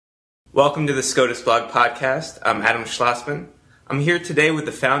Welcome to the SCOTUS Blog Podcast. I'm Adam Schlossman. I'm here today with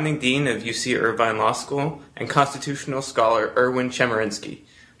the founding dean of UC Irvine Law School and constitutional scholar Erwin Chemerinsky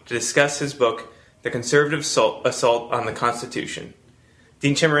to discuss his book, The Conservative Assault on the Constitution.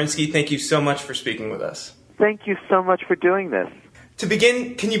 Dean Chemerinsky, thank you so much for speaking with us. Thank you so much for doing this. To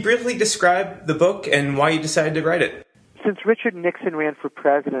begin, can you briefly describe the book and why you decided to write it? Since Richard Nixon ran for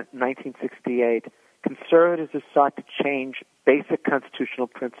president in 1968, conservatives have sought to change basic constitutional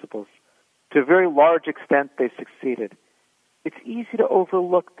principles. To a very large extent, they succeeded. It's easy to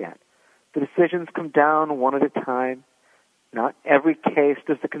overlook that. The decisions come down one at a time. Not every case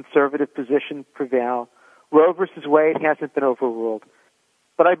does the conservative position prevail. Roe versus Wade hasn't been overruled.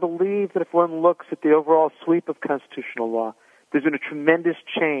 But I believe that if one looks at the overall sweep of constitutional law, there's been a tremendous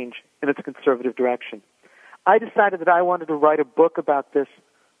change in its conservative direction. I decided that I wanted to write a book about this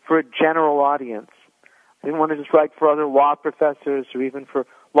for a general audience. I didn't want to just write for other law professors or even for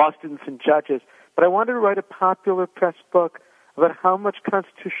law students and judges, but I wanted to write a popular press book about how much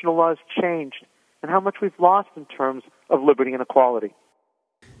constitutional law has changed and how much we've lost in terms of liberty and equality.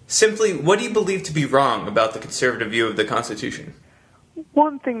 Simply, what do you believe to be wrong about the conservative view of the Constitution?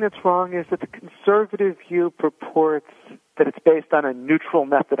 One thing that's wrong is that the conservative view purports that it's based on a neutral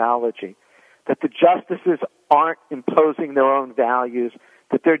methodology, that the justices aren't imposing their own values,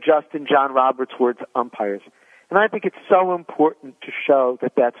 that they're just, in John Roberts' words, umpires. And I think it's so important to show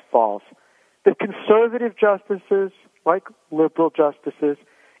that that's false. That conservative justices, like liberal justices,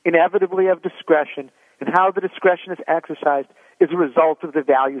 inevitably have discretion, and how the discretion is exercised is a result of the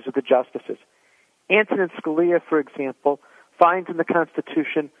values of the justices. Antonin Scalia, for example, finds in the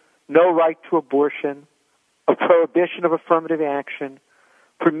Constitution no right to abortion, a prohibition of affirmative action,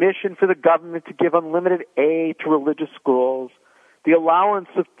 permission for the government to give unlimited aid to religious schools, the allowance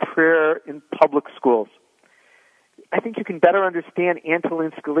of prayer in public schools. I think you can better understand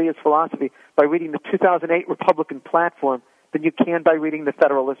Antonin Scalia's philosophy by reading the 2008 Republican platform than you can by reading the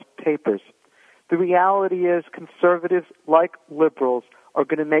Federalist Papers. The reality is conservatives, like liberals, are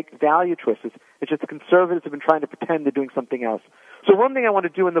going to make value choices. It's just the conservatives have been trying to pretend they're doing something else. So one thing I want to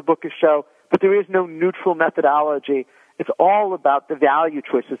do in the book is show that there is no neutral methodology. It's all about the value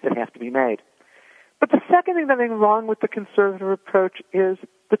choices that have to be made. But the second thing that I think wrong with the conservative approach is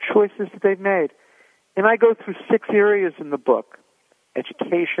the choices that they've made. And I go through 6 areas in the book: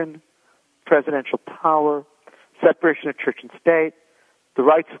 education, presidential power, separation of church and state, the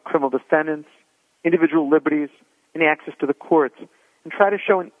rights of criminal defendants, individual liberties, and access to the courts, and try to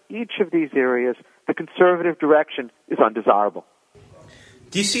show in each of these areas the conservative direction is undesirable.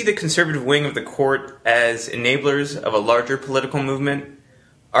 Do you see the conservative wing of the court as enablers of a larger political movement,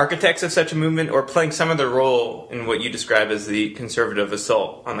 architects of such a movement, or playing some of their role in what you describe as the conservative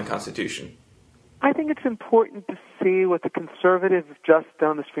assault on the Constitution? I think it's important to see what the conservative justice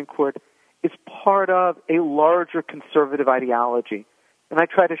on the Supreme Court is part of a larger conservative ideology. And I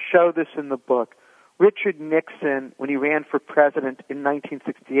try to show this in the book. Richard Nixon, when he ran for president in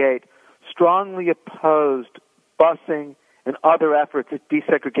 1968, strongly opposed busing and other efforts at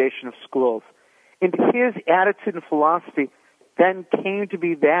desegregation of schools. And his attitude and philosophy then came to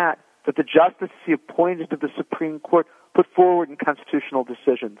be that the justices he appointed to the Supreme Court put forward in constitutional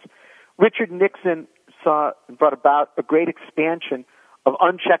decisions. Richard Nixon saw and brought about a great expansion of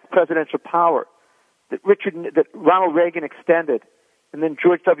unchecked presidential power that Ronald Reagan extended, and then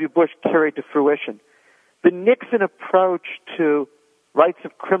George W. Bush carried to fruition. The Nixon approach to rights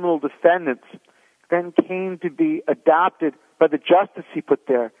of criminal defendants then came to be adopted by the justice he put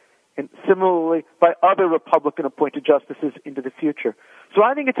there, and similarly by other Republican-appointed justices into the future. So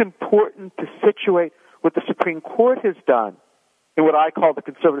I think it's important to situate what the Supreme Court has done in what I call the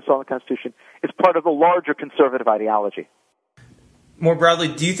conservative assault on the Constitution is part of the larger conservative ideology. More broadly,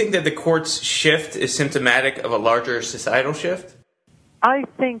 do you think that the court's shift is symptomatic of a larger societal shift? I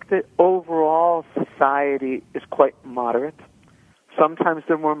think that overall society is quite moderate. Sometimes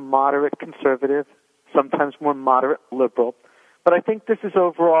they're more moderate conservative, sometimes more moderate liberal. But I think this is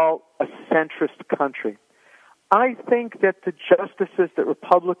overall a centrist country. I think that the justices that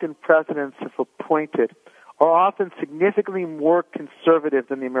Republican presidents have appointed are often significantly more conservative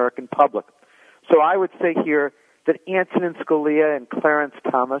than the American public. So I would say here that Antonin Scalia and Clarence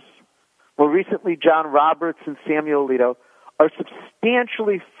Thomas, more recently John Roberts and Samuel Alito, are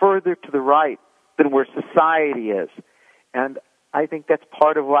substantially further to the right than where society is. And I think that's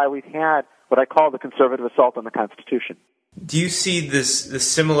part of why we've had what I call the conservative assault on the Constitution. Do you see this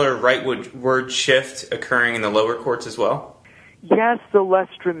similar rightward shift occurring in the lower courts as well? Yes, though less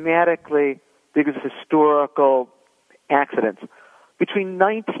dramatically because of historical accidents. Between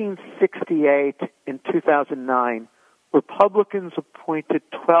 1968 and 2009, Republicans appointed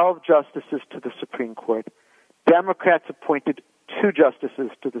 12 justices to the Supreme Court. Democrats appointed 2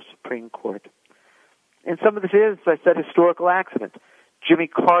 justices to the Supreme Court. And some of this is, as I said, historical accident. Jimmy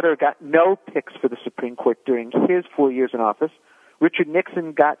Carter got no picks for the Supreme Court during his 4 years in office. Richard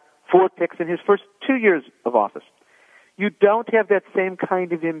Nixon got 4 picks in his first 2 years of office. You don't have that same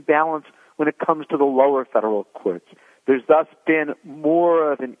kind of imbalance when it comes to the lower federal courts. There's thus been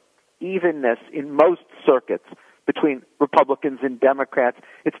more of an evenness in most circuits between Republicans and Democrats.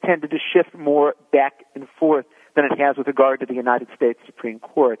 It's tended to shift more back and forth than it has with regard to the United States Supreme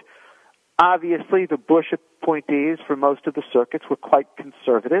Court. Obviously, the Bush appointees for most of the circuits were quite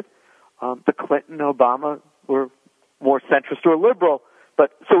conservative. The Clinton, Obama were more centrist or liberal.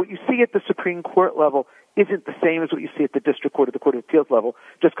 But so what you see at the Supreme Court level isn't the same as what you see at the district court or the Court of Appeals level,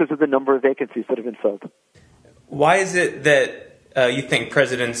 just because of the number of vacancies that have been filled. Why is it that you think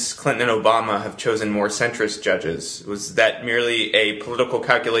Presidents Clinton and Obama have chosen more centrist judges? Was that merely a political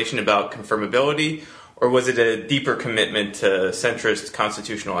calculation about confirmability, or was it a deeper commitment to centrist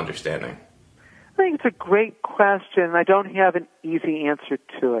constitutional understanding? I think it's a great question, and I don't have an easy answer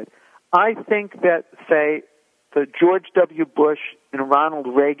to it. I think that, say, the George W. Bush and Ronald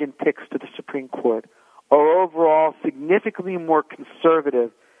Reagan picks to the Supreme Court are overall significantly more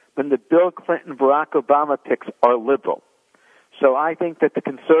conservative than the Bill Clinton, Barack Obama picks are liberal. So I think that the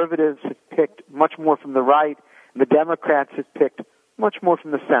conservatives have picked much more from the right, and the Democrats have picked much more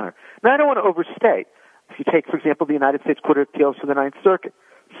from the center. Now, I don't want to overstate. If you take, for example, the United States Court of Appeals for the Ninth Circuit,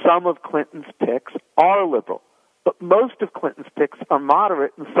 some of Clinton's picks are liberal, but most of Clinton's picks are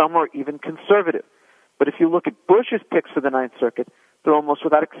moderate, and some are even conservative. But if you look at Bush's picks for the Ninth Circuit, they're almost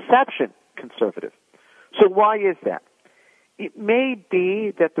without exception conservative. So why is that? It may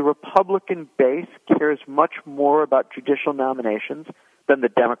be that the Republican base cares much more about judicial nominations than the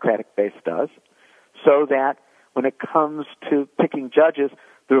Democratic base does, so that when it comes to picking judges,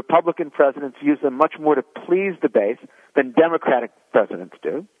 the Republican presidents use them much more to please the base than Democratic presidents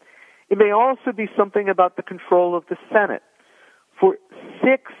do. It may also be something about the control of the Senate. For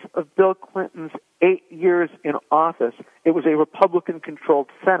 6 of Bill Clinton's 8 years in office, it was a Republican-controlled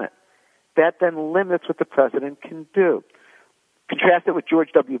Senate. That then limits what the president can do. Contrast it with George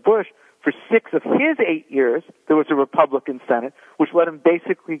W. Bush. For 6 of his 8 years, there was a Republican Senate, which let him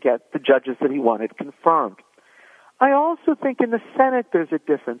basically get the judges that he wanted confirmed. I also think in the Senate there's a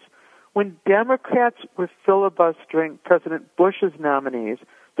difference. When Democrats were filibustering President Bush's nominees,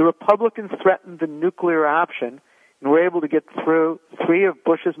 the Republicans threatened the nuclear option and were able to get through 3 of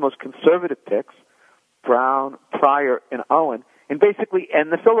Bush's most conservative picks, Brown, Pryor, and Owen, and basically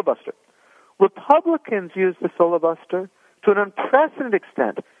end the filibuster. Republicans used the filibuster to an unprecedented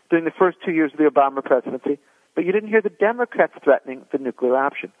extent during the first 2 years of the Obama presidency, but you didn't hear the Democrats threatening the nuclear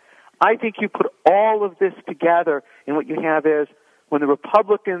option. I think you put all of this together, and what you have is when the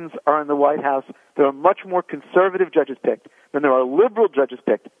Republicans are in the White House, there are much more conservative judges picked than there are liberal judges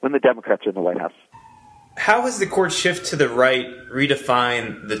picked when the Democrats are in the White House. How has the court's shift to the right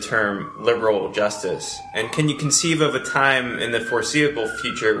redefined the term liberal justice? And can you conceive of a time in the foreseeable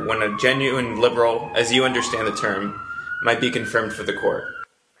future when a genuine liberal, as you understand the term, might be confirmed for the court?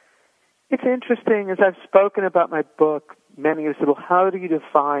 It's interesting. As I've spoken about my book, many have said, well, how do you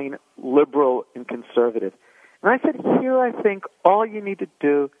define liberal and conservative? And I said, here I think all you need to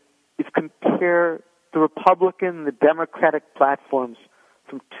do is compare the Republican and the Democratic platforms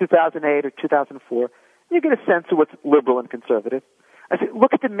from 2008 or 2004, and you get a sense of what's liberal and conservative. I said,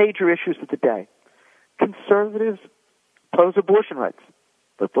 look at the major issues of the day. Conservatives oppose abortion rights.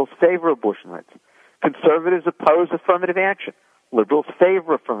 Liberals favor abortion rights. Conservatives oppose affirmative action. Liberals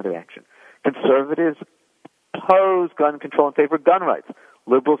favor affirmative action. Conservatives oppose gun control and favor gun rights.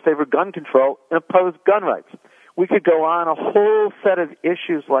 Liberals favor gun control and oppose gun rights. We could go on a whole set of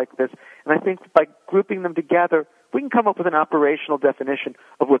issues like this, and I think by grouping them together, we can come up with an operational definition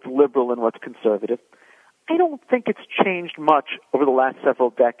of what's liberal and what's conservative. I don't think it's changed much over the last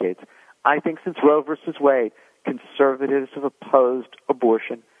several decades. I think since Roe versus Wade, conservatives have opposed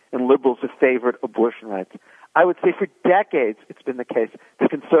abortion and liberals have favored abortion rights. I would say for decades it's been the case that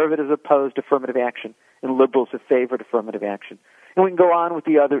conservatives opposed affirmative action and liberals have favored affirmative action. And we can go on with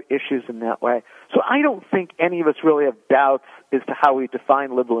the other issues in that way. So I don't think any of us really have doubts as to how we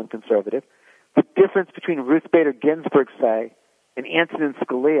define liberal and conservative. The difference between Ruth Bader Ginsburg, say, and Antonin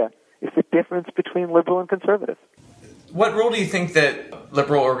Scalia is the difference between liberal and conservative. What role do you think that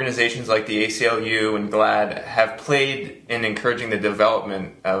liberal organizations like the ACLU and GLAAD have played in encouraging the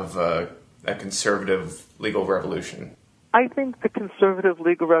development of a conservative legal revolution? I think the conservative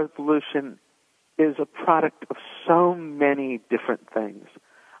legal revolution is a product of so many different things.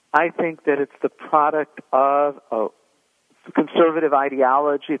 I think that it's the product of a conservative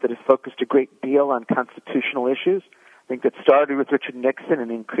ideology that has focused a great deal on constitutional issues. I think that started with Richard Nixon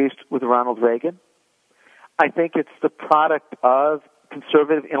and increased with Ronald Reagan. I think it's the product of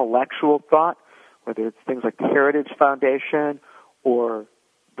conservative intellectual thought, whether it's things like the Heritage Foundation or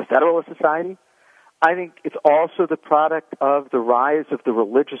the Federalist Society. I think it's also the product of the rise of the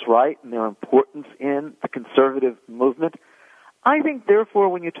religious right and their importance in the conservative movement. I think, therefore,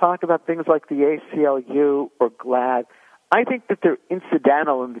 when you talk about things like the ACLU or GLAAD, I think that they're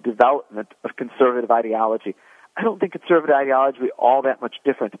incidental in the development of conservative ideology. I don't think conservative ideology would be all that much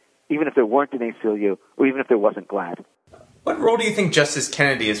different, even if there weren't an ACLU or even if there wasn't GLAAD. What role do you think Justice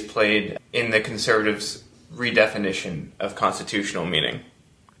Kennedy has played in the conservatives' redefinition of constitutional meaning?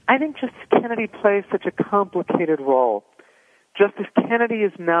 I think Justice Kennedy plays such a complicated role. Justice Kennedy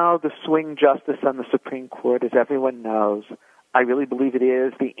is now the swing justice on the Supreme Court, as everyone knows. I really believe it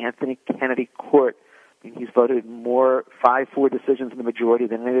is the Anthony Kennedy Court. I mean, he's voted more 5-4 decisions in the majority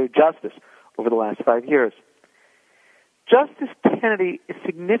than any other justice over the last 5 years. Justice Kennedy is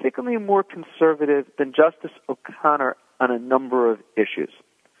significantly more conservative than Justice O'Connor on a number of issues.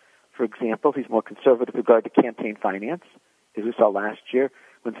 For example, he's more conservative with regard to campaign finance, as we saw last year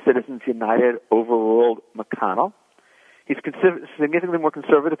when Citizens United overruled McConnell. He's significantly more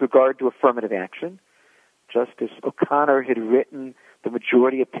conservative with regard to affirmative action. Justice O'Connor had written the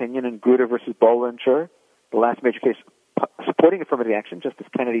majority opinion in Grutter versus Bollinger, the last major case supporting affirmative action. Justice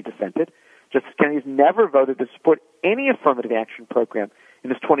Kennedy dissented. Justice Kennedy has never voted to support any affirmative action program in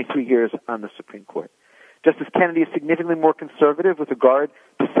his 23 years on the Supreme Court. Justice Kennedy is significantly more conservative with regard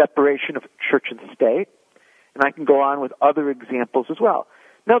to separation of church and state, and I can go on with other examples as well.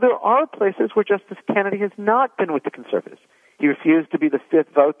 Now, there are places where Justice Kennedy has not been with the conservatives. He refused to be the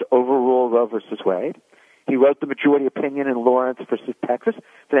fifth vote to overrule Roe versus Wade. He wrote the majority opinion in Lawrence versus Texas,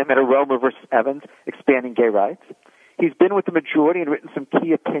 for that matter, Romer versus Evans, expanding gay rights. He's been with the majority and written some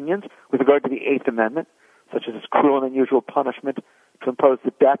key opinions with regard to the Eighth Amendment, such as its cruel and unusual punishment to impose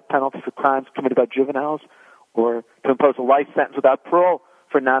the death penalty for crimes committed by juveniles, or to impose a life sentence without parole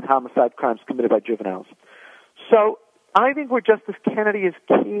for non-homicide crimes committed by juveniles. So I think where Justice Kennedy is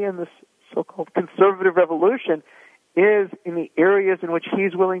key in this so-called conservative revolution is in the areas in which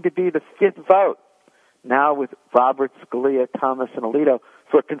he's willing to be the fifth vote, now with Roberts, Scalia, Thomas, and Alito,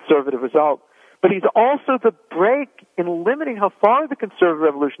 for a conservative result. But he's also the break in limiting how far the conservative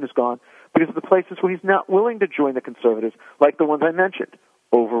revolution has gone because of the places where he's not willing to join the conservatives, like the ones I mentioned,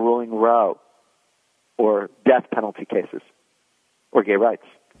 overruling Roe, or death penalty cases, or gay rights.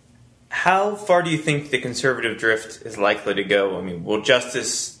 How far do you think the conservative drift is likely to go? I mean, will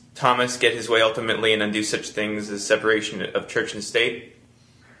Justice Thomas get his way ultimately and undo such things as separation of church and state?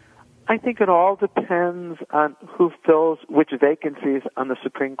 I think it all depends on who fills which vacancies on the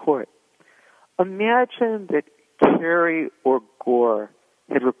Supreme Court. Imagine that Kerry or Gore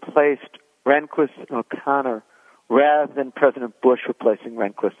had replaced Rehnquist and O'Connor rather than President Bush replacing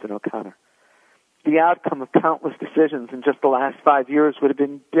Rehnquist and O'Connor. The outcome of countless decisions in just the last 5 years would have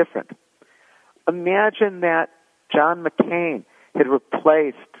been different. Imagine that John McCain had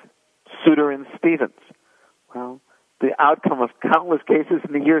replaced Souter and Stevens. Well, the outcome of countless cases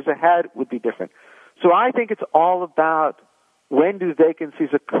in the years ahead would be different. So I think it's all about when do vacancies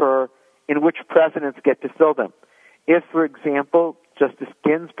occur and which presidents get to fill them. If, for example, Justice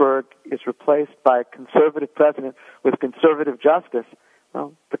Ginsburg is replaced by a conservative president with a conservative justice,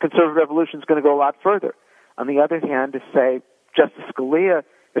 well, the conservative revolution is going to go a lot further. On the other hand, if, say, Justice Scalia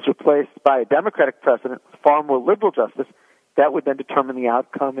is replaced by a Democratic president with far more liberal justice, that would then determine the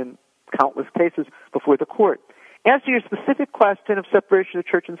outcome in countless cases before the court. As to your specific question of separation of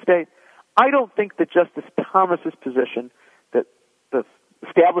church and state, I don't think that Justice Thomas's position that the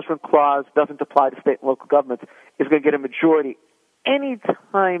Establishment Clause doesn't apply to state and local governments is going to get a majority any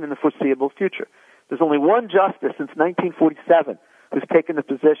time in the foreseeable future. There's only one justice since 1947 who's taken the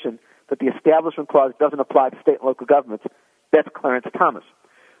position that the Establishment Clause doesn't apply to state and local governments. That's Clarence Thomas.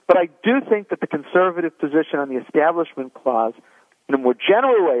 But I do think that the conservative position on the Establishment Clause in a more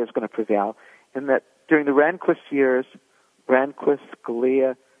general way is going to prevail, and that during the Rehnquist years, Rehnquist,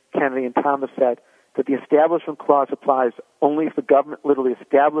 Scalia, Kennedy, and Thomas said that the Establishment Clause applies only if the government literally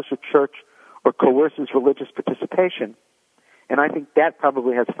establishes a church or coerces religious participation. And I think that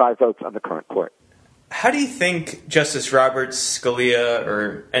probably has 5 votes on the current court. How do you think Justice Roberts, Scalia,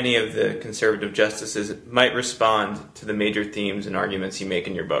 or any of the conservative justices might respond to the major themes and arguments you make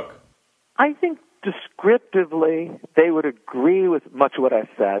in your book? I think descriptively they would agree with much of what I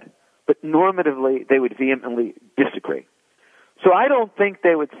said, but normatively they would vehemently disagree. So I don't think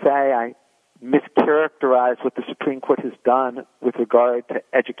they would say I mischaracterize what the Supreme Court has done with regard to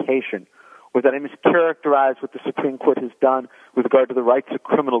education, or that I mischaracterize what the Supreme Court has done with regard to the rights of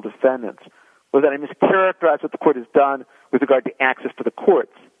criminal defendants, or that I mischaracterize what the court has done with regard to access to the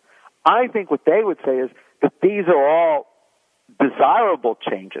courts. I think what they would say is that these are all desirable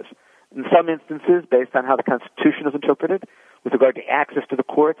changes, in some instances based on how the Constitution is interpreted, with regard to access to the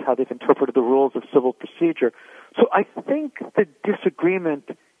courts, how they've interpreted the rules of civil procedure. So I think the disagreement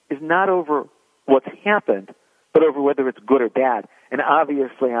is not over what's happened, but over whether it's good or bad. And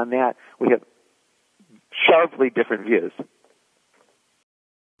obviously on that, we have sharply different views.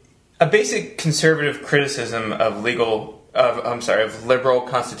 A basic conservative criticism of liberal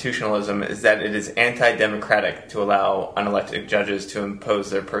constitutionalism is that it is anti-democratic to allow unelected judges to impose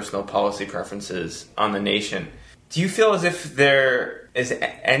their personal policy preferences on the nation. Do you feel as if there is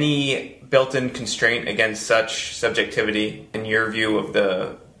any built-in constraint against such subjectivity in your view of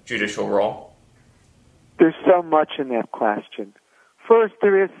the judicial role? There's so much in that question. First,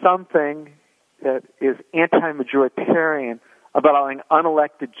 there is something that is anti-majoritarian about allowing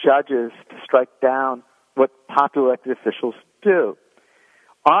unelected judges to strike down what popular elected officials do.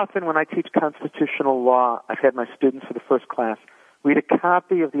 Often when I teach constitutional law, I've had my students for the first class read a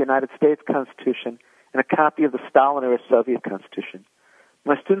copy of the United States Constitution and a copy of the Stalin-era Soviet Constitution.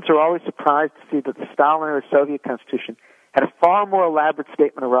 My students are always surprised to see that the Stalin-era Soviet Constitution had a far more elaborate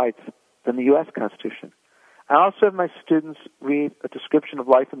statement of rights than the U.S. Constitution. I also have my students read a description of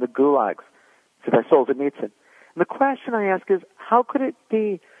life in the gulags, so by Solzhenitsyn. And the question I ask is, how could it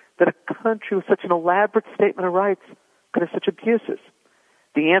be that a country with such an elaborate statement of rights could have such abuses?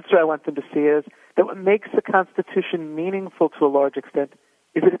 The answer I want them to see is that what makes the Constitution meaningful to a large extent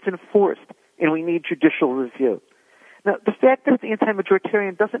is that it's enforced, and we need judicial review. Now, the fact that it's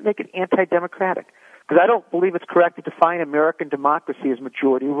anti-majoritarian doesn't make it anti-democratic, because I don't believe it's correct to define American democracy as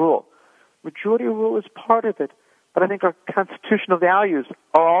majority rule. Majority rule is part of it, but I think our constitutional values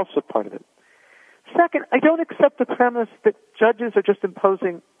are also part of it. Second, I don't accept the premise that judges are just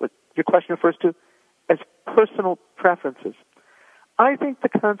imposing what your question refers to as personal preferences. I think the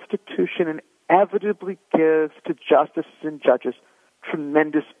Constitution inevitably gives to justices and judges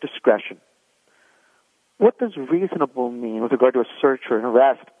tremendous discretion. What does reasonable mean with regard to a search or an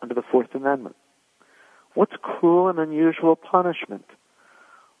arrest under the Fourth Amendment? What's cruel and unusual punishment?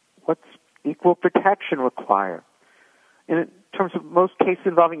 What's equal protection require? In terms of most cases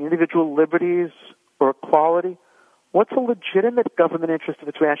involving individual liberties or equality, what's a legitimate government interest if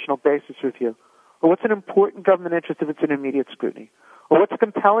it's rational basis review? Or what's an important government interest if it's intermediate scrutiny? Or what's a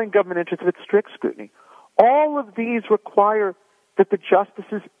compelling government interest if it's strict scrutiny? All of these require that the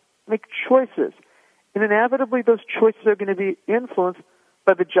justices make choices. And inevitably, those choices are going to be influenced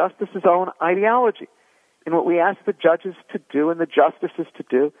by the justice's own ideology. And what we ask the judges to do and the justices to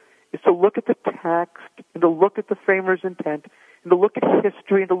do is to look at the text and to look at the framer's intent and to look at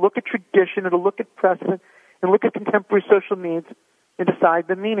history and to look at tradition and to look at precedent and look at contemporary social needs and decide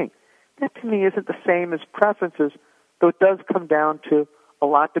the meaning. That to me isn't the same as preferences, though it does come down to a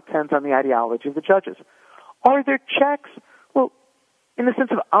lot depends on the ideology of the judges. Are there checks? Well, in the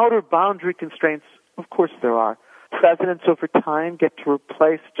sense of outer boundary constraints, of course there are. Presidents over time get to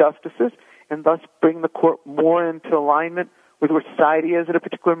replace justices and thus bring the court more into alignment with where society is at a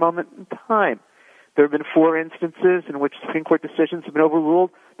particular moment in time. There have been 4 instances in which Supreme Court decisions have been overruled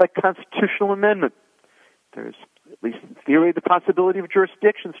by constitutional amendment. There's, at least in theory, the possibility of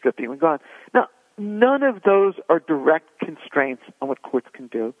jurisdiction stripping and gone. Now, none of those are direct constraints on what courts can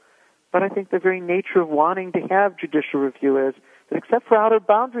do, but I think the very nature of wanting to have judicial review is that except for outer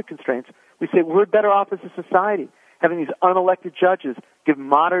boundary constraints, we say we're better off as a society having these unelected judges give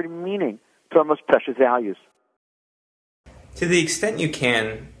modern meaning to our most precious values. To the extent you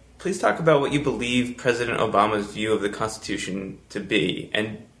can, please talk about what you believe President Obama's view of the Constitution to be,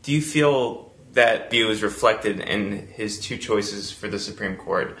 and do you feel that view is reflected in his 2 choices for the Supreme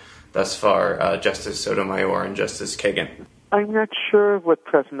Court thus far, Justice Sotomayor and Justice Kagan? I'm not sure what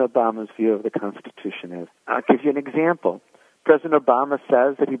President Obama's view of the Constitution is. I'll give you an example. President Obama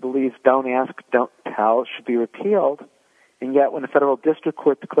says that he believes Don't Ask, Don't Tell should be repealed, and yet when the federal district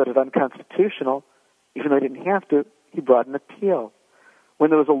court declared it unconstitutional, even though he didn't have to, he brought an appeal. When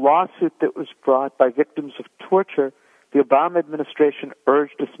there was a lawsuit that was brought by victims of torture, the Obama administration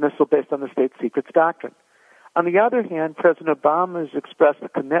urged dismissal based on the state secrets doctrine. On the other hand, President Obama has expressed a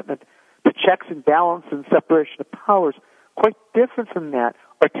commitment to checks and balances and separation of powers, quite different from that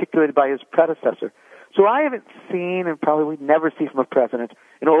articulated by his predecessor. So I haven't seen, and probably we'd never see from a president,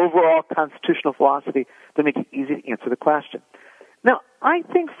 an overall constitutional philosophy that makes it easy to answer the question. Now, I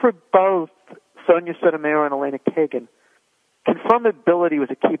think for both Sonia Sotomayor and Elena Kagan, confirmability was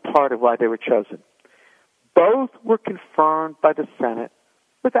a key part of why they were chosen. Both were confirmed by the Senate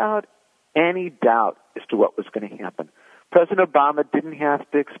without any doubt as to what was going to happen. President Obama didn't have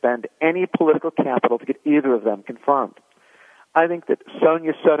to expend any political capital to get either of them confirmed. I think that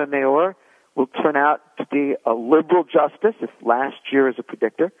Sonia Sotomayor will turn out to be a liberal justice, if last year is a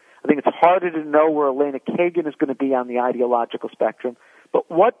predictor. I think it's harder to know where Elena Kagan is going to be on the ideological spectrum. But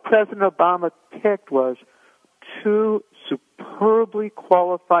what President Obama picked was two superbly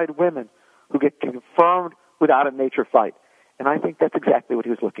qualified women who get confirmed without a major fight. And I think that's exactly what he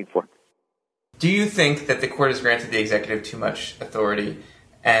was looking for. Do you think that the court has granted the executive too much authority?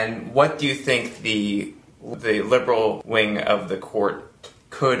 And what do you think the liberal wing of the court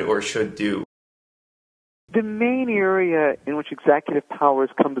could or should do? The main area in which executive powers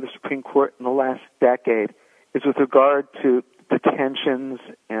come to the Supreme Court in the last decade is with regard to detentions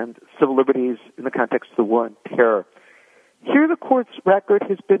and civil liberties in the context of the war on terror. Here the court's record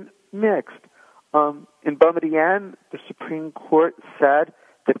has been mixed. In Boumediene, the Supreme Court said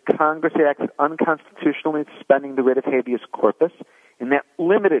that Congress had acted unconstitutionally in suspending the writ of habeas corpus, and that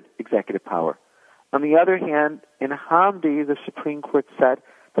limited executive power. On the other hand, in Hamdi, the Supreme Court said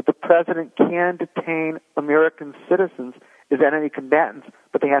that the president can detain American citizens as enemy combatants,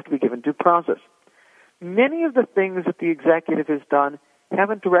 but they have to be given due process. Many of the things that the executive has done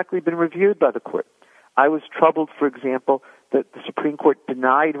haven't directly been reviewed by the court. I was troubled, for example, that the Supreme Court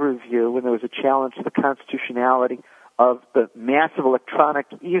denied review when there was a challenge to the constitutionality of the massive electronic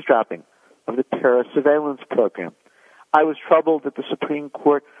eavesdropping of the terrorist surveillance program. I was troubled that the Supreme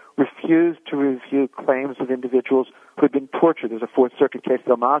Court refused to review claims of individuals who had been tortured. There's a Fourth Circuit case,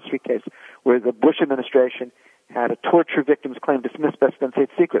 the Al-Masri case, where the Bush administration had a torture victim's claim dismissed by state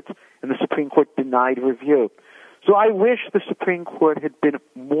secrets, and the Supreme Court denied review. So I wish the Supreme Court had been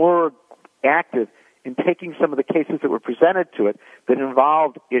more active in taking some of the cases that were presented to it that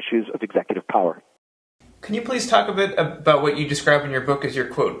involved issues of executive power. Can you please talk a bit about what you describe in your book as your,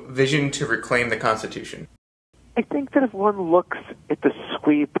 quote, vision to reclaim the Constitution? I think that if one looks at the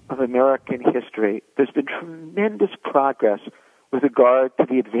sweep of American history, there's been tremendous progress with regard to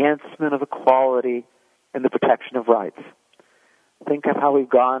the advancement of equality and the protection of rights. Think of how we've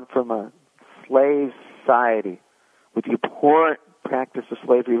gone from a slave society with the abhorrent practice of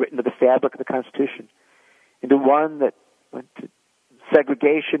slavery written into the fabric of the Constitution into one that went to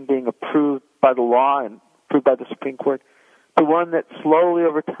segregation being approved by the law and approved by the Supreme Court, to one that slowly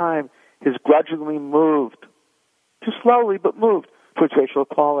over time has grudgingly moved, too slowly but moved, towards racial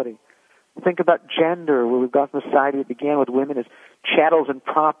equality. Think about gender, where we've gone from a society that began with women as chattels and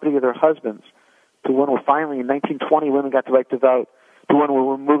property of their husbands, to one where finally in 1920 women got the right to vote, to one where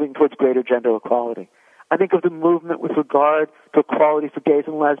we're moving towards greater gender equality. I think of the movement with regard to equality for gays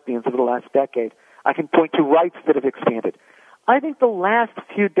and lesbians over the last decade. I can point to rights that have expanded. I think the last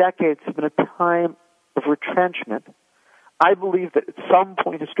few decades have been a time of retrenchment. I believe that at some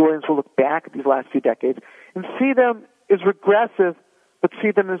point historians will look back at these last few decades and see them as regressive, but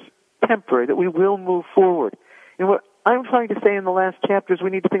see them as temporary, that we will move forward. And what I'm trying to say in the last chapter is we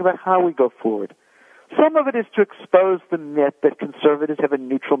need to think about how we go forward. Some of it is to expose the myth that conservatives have a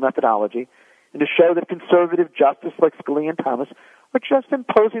neutral methodology and to show that conservative justices like Scalia and Thomas are just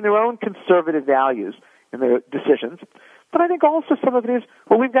imposing their own conservative values in their decisions. But I think also some of it is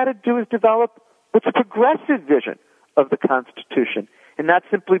what we've got to do is develop what's a progressive vision of the Constitution and not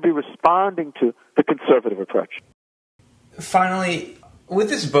simply be responding to the conservative approach. Finally, with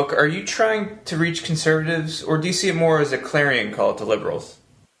this book, are you trying to reach conservatives, or do you see it more as a clarion call to liberals?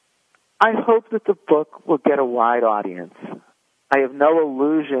 I hope that the book will get a wide audience. I have no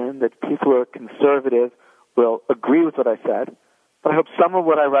illusion that people who are conservative will agree with what I said, but I hope some of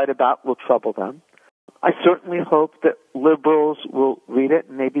what I write about will trouble them. I certainly hope that liberals will read it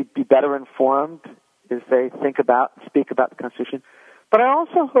and maybe be better informed as they think about and speak about the Constitution. But I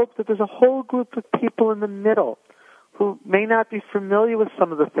also hope that there's a whole group of people in the middle who may not be familiar with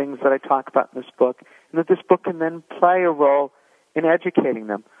some of the things that I talk about in this book, and that this book can then play a role in educating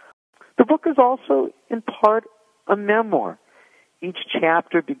them. The book is also, in part, a memoir. Each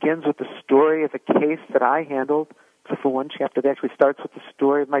chapter begins with the story of a case that I handled. So for one chapter, it actually starts with the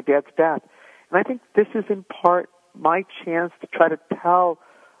story of my dad's death. And I think this is, in part, my chance to try to tell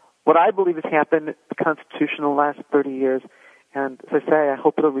what I believe has happened in the Constitution in the last 30 years. And as I say, I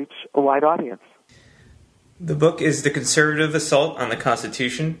hope it'll reach a wide audience. The book is The Conservative Assault on the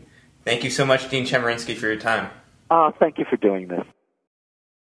Constitution. Thank you so much, Dean Chemerinsky, for your time. Thank you for doing this.